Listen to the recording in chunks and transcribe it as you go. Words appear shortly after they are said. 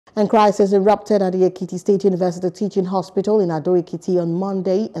And crisis erupted at the Ekiti State University Teaching Hospital in Ado Ekiti on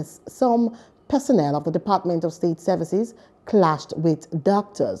Monday as some personnel of the Department of State Services clashed with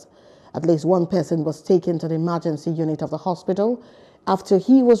doctors. At least one person was taken to the emergency unit of the hospital after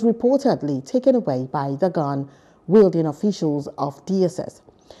he was reportedly taken away by the gun-wielding officials of DSS.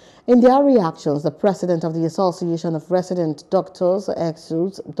 In their reactions, the president of the Association of Resident Doctors,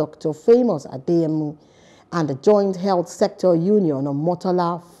 Dr. Famous Adeyemu, and the Joint Health Sector Union of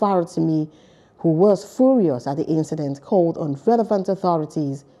Motola Faratimi, who was furious at the incident, called on relevant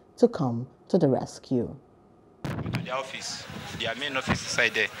authorities to come to the rescue. To the office, their main office is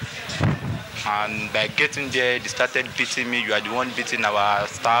right there. And by getting there, they started beating me. You are the one beating our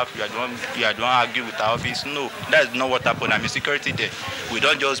staff. You are the one arguing with our office. No, that's not what happened. I'm in security there. We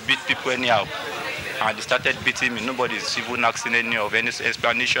don't just beat people anyhow. And they started beating me. Nobody is even asking any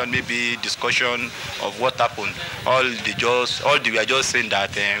explanation, maybe discussion of what happened. All they were just saying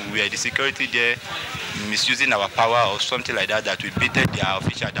that we are the security there, misusing our power or something like that. That we beated their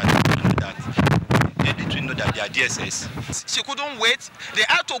official. They didn't know that they are DSS. She couldn't wait. They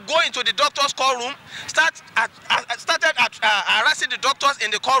had to go into the doctor's call room, started harassing the doctors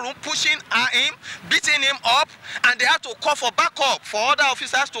in the call room, pushing him, beating him up, and they had to call for backup for other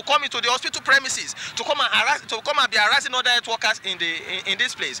officers to come into the hospital premises to come and be harassing other health workers in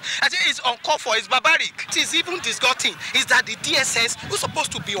this place. I think it's uncalled for. It's barbaric. It is even disgusting is that the DSS who's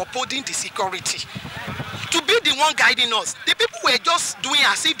supposed to be upholding the security, to be the one guiding us, the people were just doing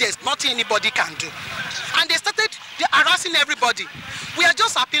as if there's nothing anybody can do. And they started harassing everybody. We are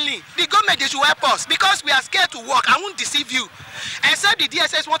just appealing. The government, they should help us because we are scared to work. I won't deceive you. Except the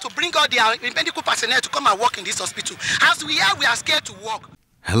DSS want to bring all their medical personnel to come and work in this hospital. As we are scared to work.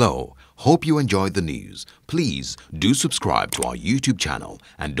 Hello. Hope you enjoyed the news. Please do subscribe to our YouTube channel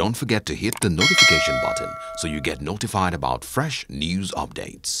and don't forget to hit the notification button so you get notified about fresh news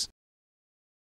updates.